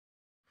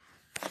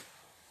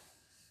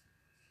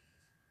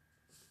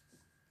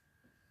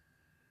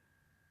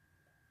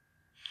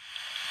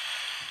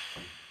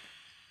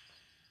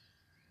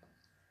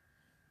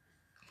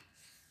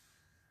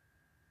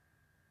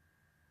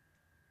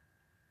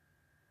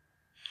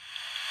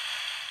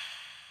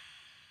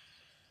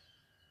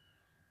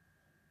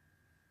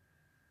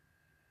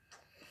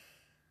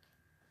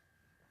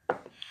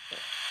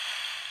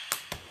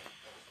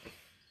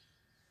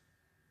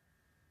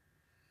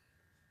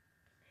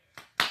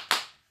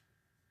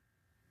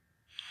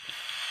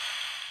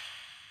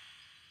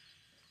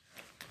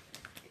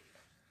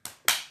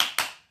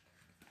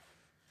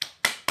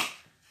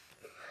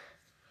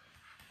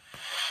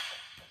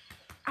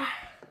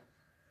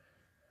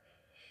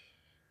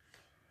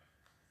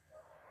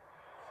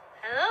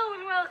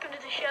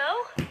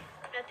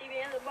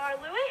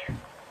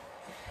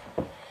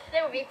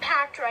would be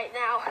packed right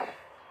now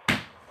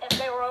if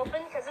they were open,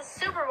 because it's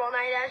Super Bowl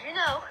night, as you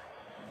know.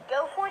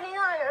 Go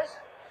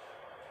 49ers.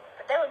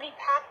 But they would be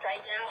packed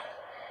right now.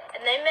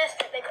 And they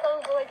missed it. They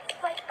closed like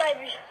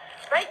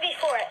right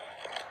before it.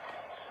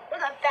 It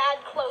was a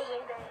bad closing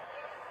day.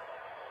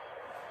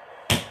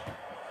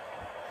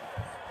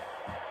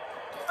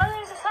 Oh,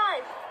 there's a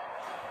sign.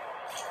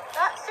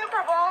 Not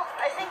Super Bowl.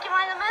 I think you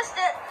might have missed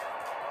it.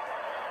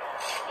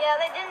 Yeah,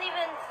 they didn't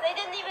even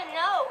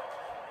know.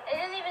 They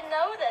didn't even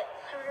know that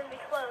they were gonna be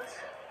closed.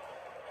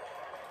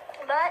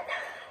 But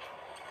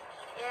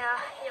yeah,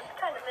 you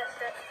kind of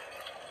missed it.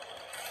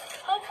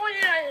 Hopefully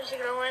the Niners are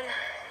gonna win.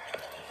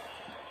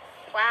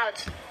 Wow,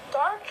 it's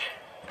dark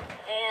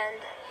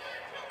and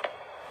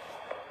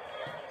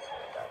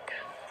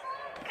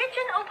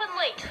kitchen open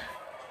late.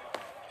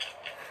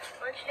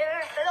 Lunch,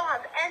 dinner, they don't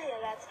have any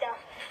of that stuff.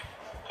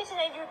 Kitchen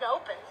ain't even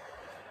open.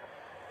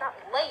 Not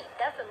late,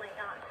 definitely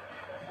not.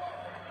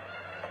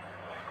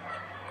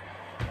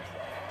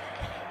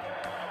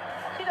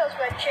 See those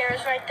red chairs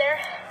right there?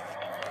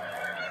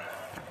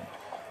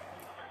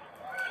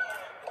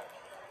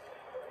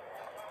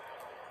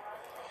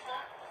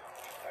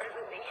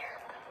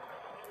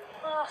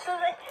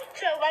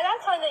 So by that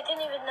time they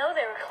didn't even know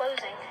they were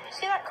closing.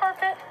 See that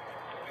carpet?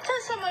 It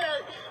says something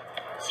about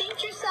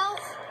seat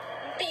yourself,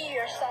 be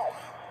yourself.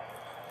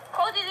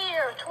 Quote of the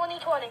year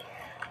 2020.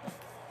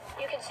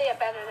 You can see it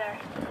better there.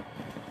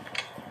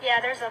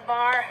 Yeah, there's a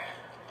bar.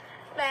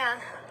 Man,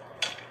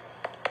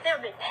 they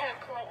would be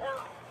packed right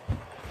now.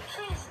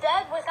 She's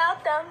dead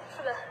without them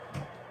for the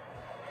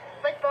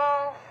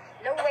football,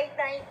 no late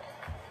night.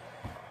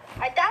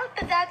 I doubt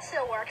that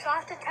still works. I'll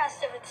have to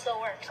test if it still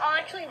works. I'll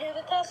actually do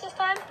the test this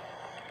time.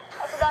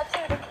 I forgot to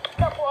a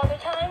couple other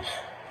times.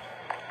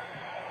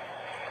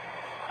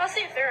 I'll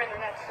see if their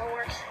internet still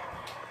works.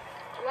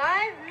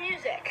 Live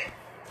music.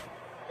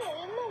 Yeah, I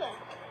didn't know that.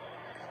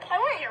 I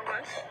went here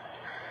once.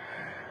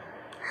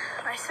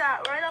 I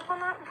sat right up on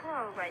that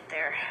row right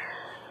there.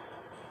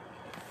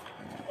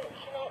 You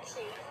cannot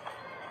see.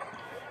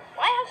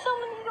 Why have so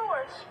many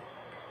doors?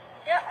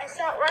 Yeah, I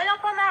sat right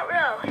up on that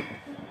row.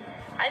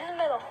 Right in the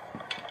middle.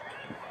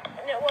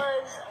 And it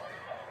was,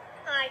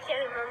 I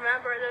can't even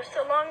remember, it was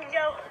so long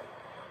ago.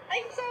 I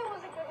can say it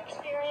was a good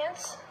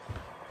experience,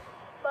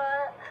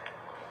 but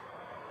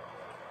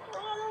I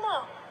don't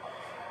know.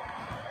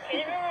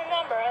 Can't even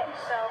remember it,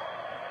 so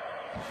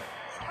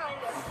it's kind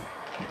of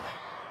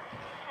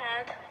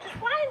sad. Just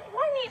why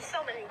need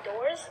so many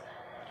doors?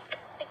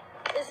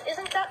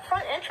 Isn't that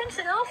front entrance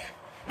enough?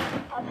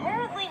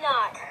 Apparently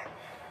not.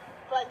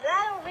 But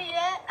that'll be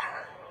it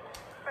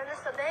for this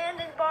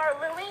abandoned bar,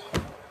 Louie.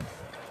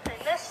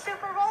 And this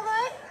Super Bowl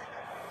night.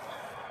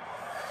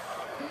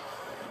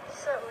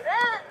 So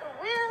that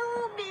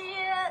will be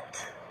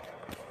it.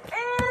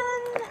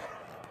 And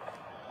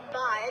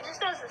bye. It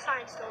just knows the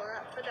sign's still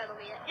up, but that'll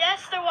be it.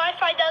 Yes, their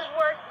Wi-Fi does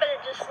work, but it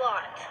just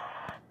locked.